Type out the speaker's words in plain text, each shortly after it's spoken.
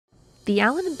The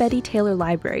Allyn and Betty Taylor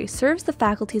Library serves the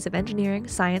faculties of Engineering,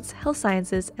 Science, Health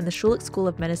Sciences, and the Schulich School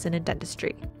of Medicine and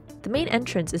Dentistry. The main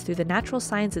entrance is through the Natural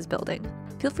Sciences building.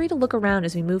 Feel free to look around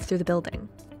as we move through the building.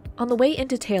 On the way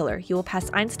into Taylor, you will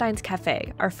pass Einstein's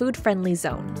Cafe, our food-friendly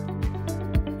zone.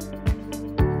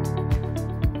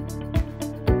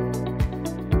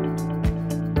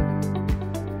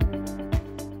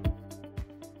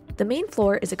 The main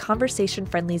floor is a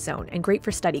conversation-friendly zone and great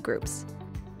for study groups.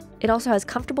 It also has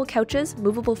comfortable couches,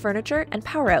 movable furniture, and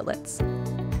power outlets.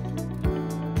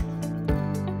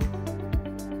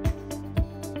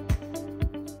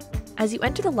 As you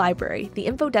enter the library, the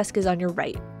info desk is on your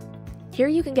right. Here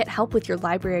you can get help with your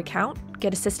library account,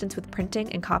 get assistance with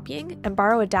printing and copying, and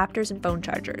borrow adapters and phone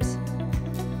chargers.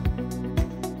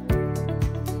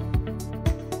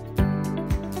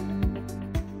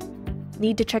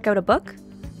 Need to check out a book?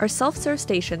 Our self-serve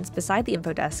stations beside the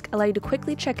info desk allow you to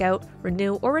quickly check out,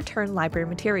 renew, or return library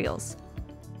materials.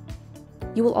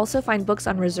 You will also find books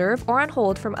on reserve or on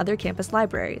hold from other campus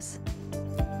libraries.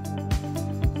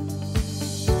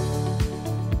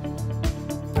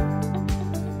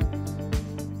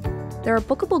 There are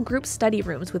bookable group study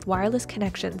rooms with wireless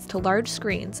connections to large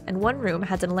screens, and one room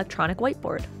has an electronic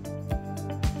whiteboard.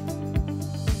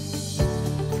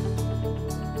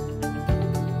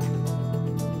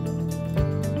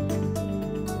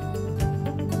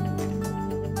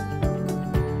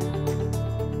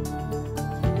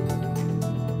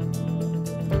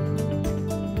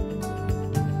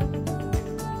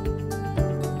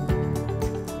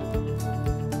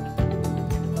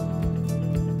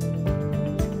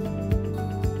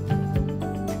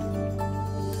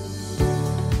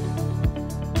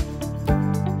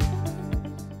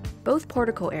 Both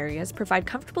portico areas provide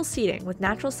comfortable seating with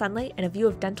natural sunlight and a view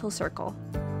of Dental Circle.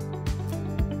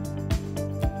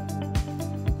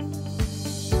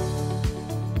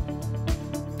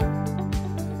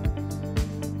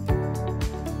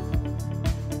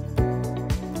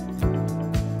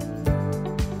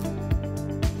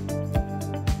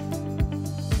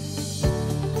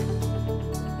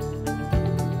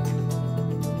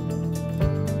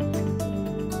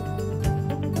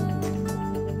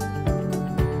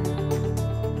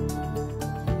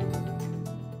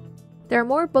 There are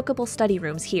more bookable study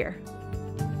rooms here.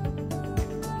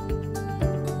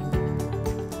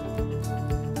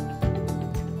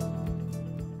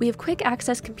 We have quick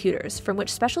access computers from which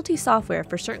specialty software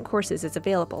for certain courses is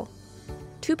available.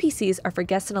 2 PCs are for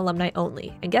guests and alumni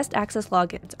only, and guest access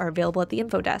logins are available at the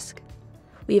info desk.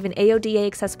 We have an AODA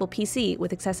accessible PC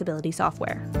with accessibility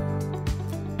software.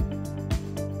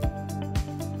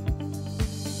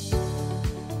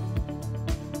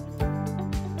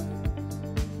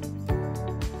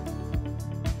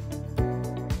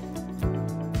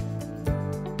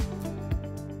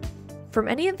 From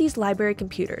any of these library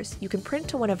computers, you can print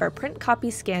to one of our print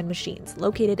copy scan machines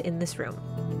located in this room.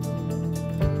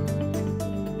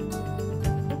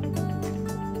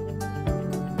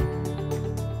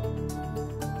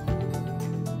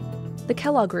 The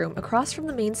Kellogg room across from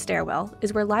the main stairwell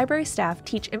is where library staff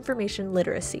teach information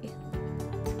literacy.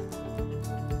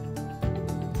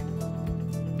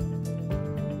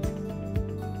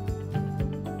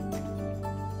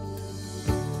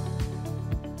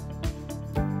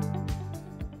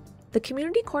 The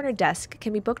community corner desk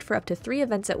can be booked for up to 3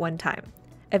 events at one time.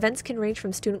 Events can range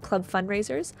from student club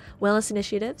fundraisers, wellness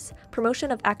initiatives, promotion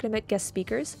of academic guest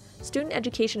speakers, student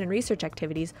education and research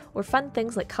activities, or fun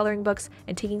things like coloring books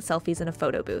and taking selfies in a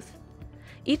photo booth.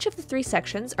 Each of the 3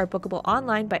 sections are bookable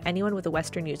online by anyone with a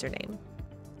Western username.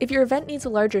 If your event needs a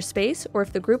larger space, or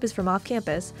if the group is from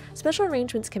off-campus, special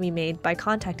arrangements can be made by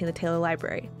contacting the Taylor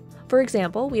Library. For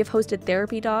example, we have hosted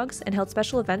therapy dogs and held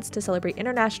special events to celebrate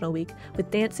International Week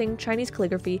with dancing, Chinese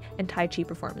calligraphy, and Tai Chi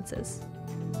performances.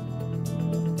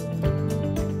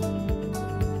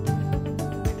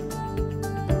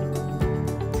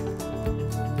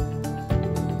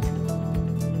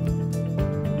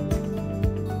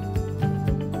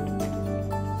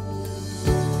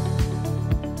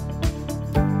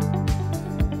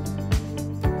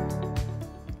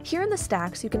 Here in the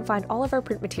stacks, you can find all of our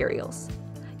print materials.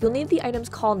 You'll need the item's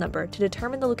call number to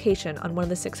determine the location on one of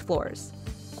the 6 floors.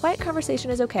 Quiet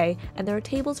conversation is okay, and there are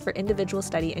tables for individual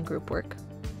study and group work.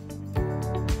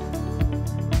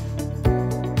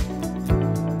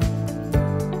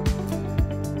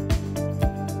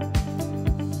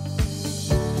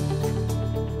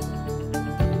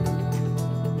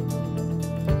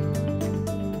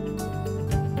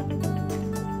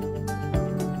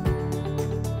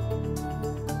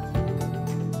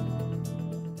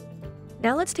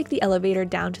 Now let's take the elevator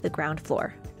down to the ground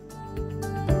floor.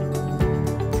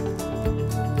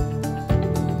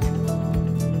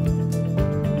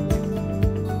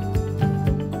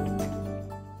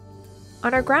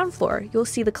 On our ground floor, you'll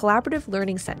see the Collaborative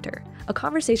Learning Center, a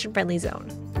conversation-friendly zone.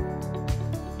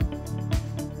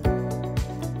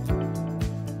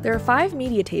 There are 5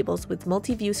 media tables with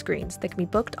multi-view screens that can be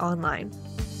booked online.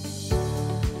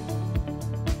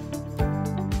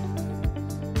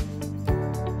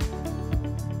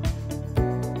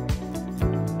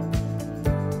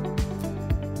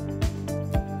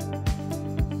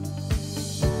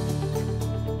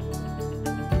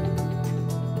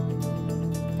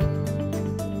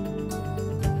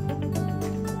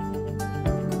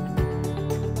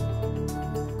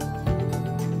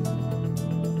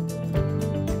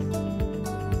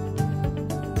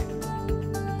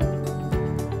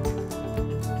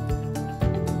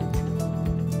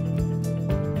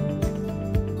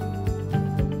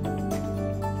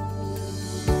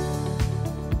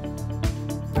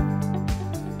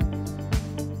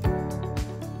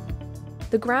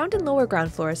 The ground and lower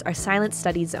ground floors are silent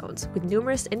study zones with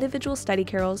numerous individual study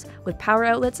carrels with power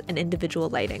outlets and individual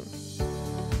lighting.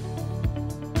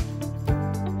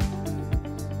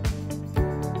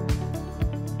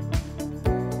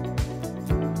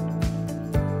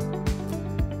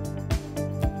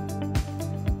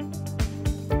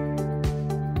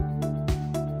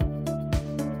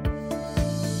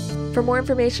 For more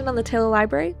information on the Taylor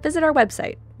Library, visit our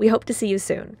website. We hope to see you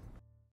soon.